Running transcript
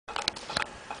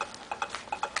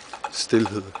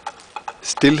Stilhed.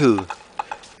 Stilhed.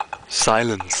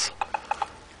 Silence.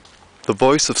 The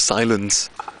voice of silence.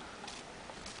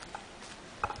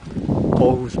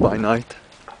 Aarhus by night.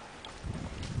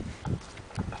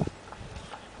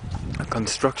 A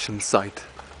construction site.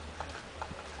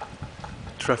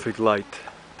 Traffic light.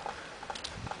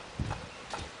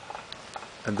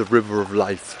 And the river of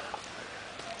life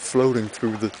floating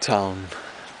through the town,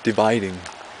 dividing,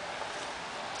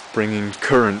 bringing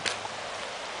current,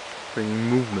 bringing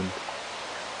movement.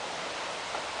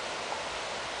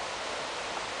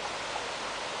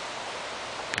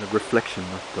 And a reflection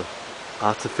of the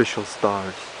artificial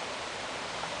stars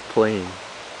playing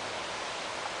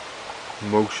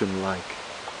motion-like,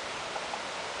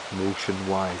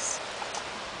 motion-wise.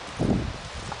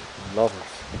 Lovers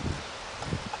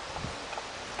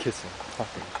kissing,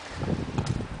 fucking.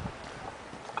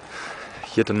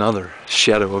 Yet another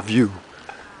shadow of you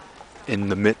in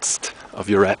the midst of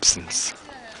your absence.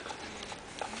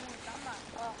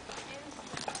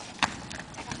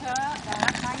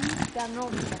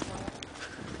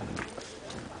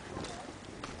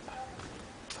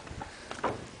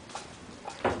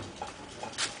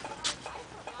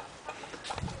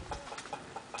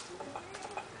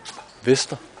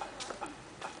 Vester?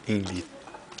 Egentlig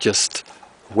just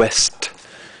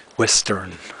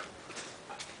western.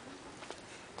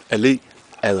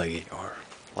 Alley, or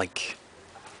like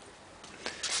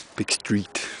big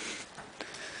street.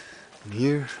 And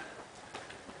here,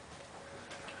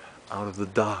 out of the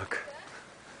dark,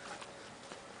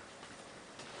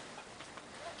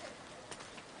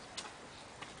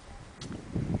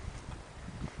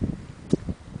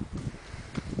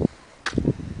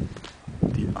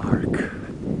 the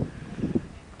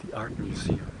Art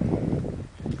Museum.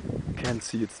 You can't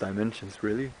see its dimensions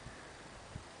really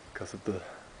because of the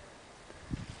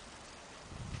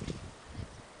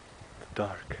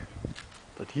dark,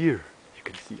 but here you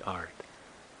can see art.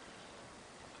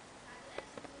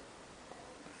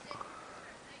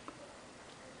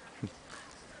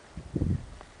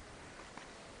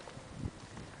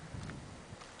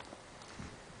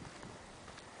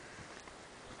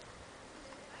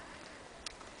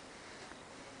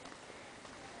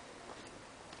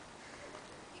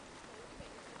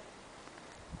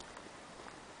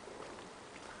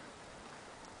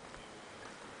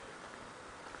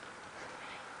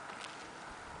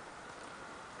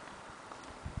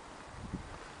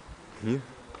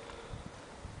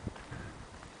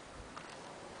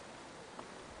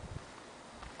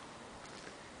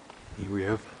 Here we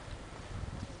have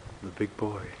the big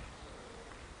boy.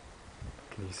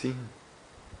 Can you see him?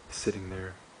 Sitting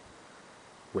there,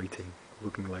 waiting,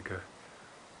 looking like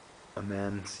a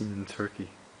man seen in Turkey,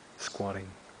 squatting.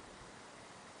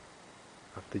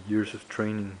 After years of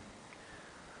training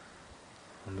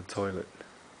on the toilet.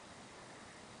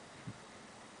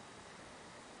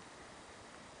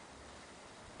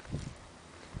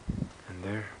 And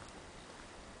there,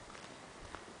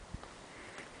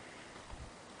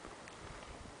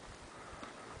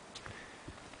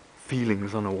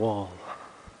 feelings on a wall,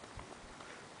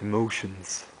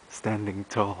 emotions standing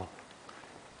tall.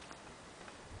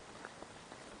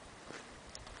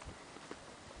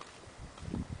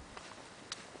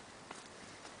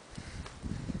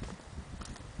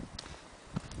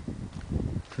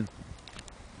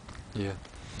 Yeah.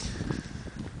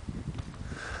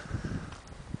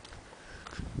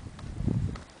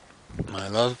 My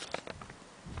love,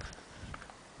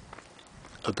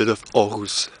 a bit of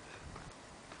Århus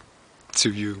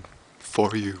to you,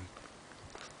 for you.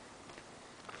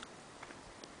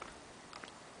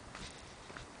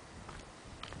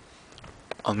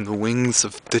 On the wings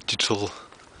of digital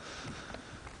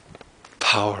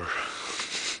power,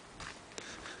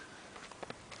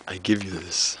 I give you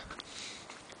this.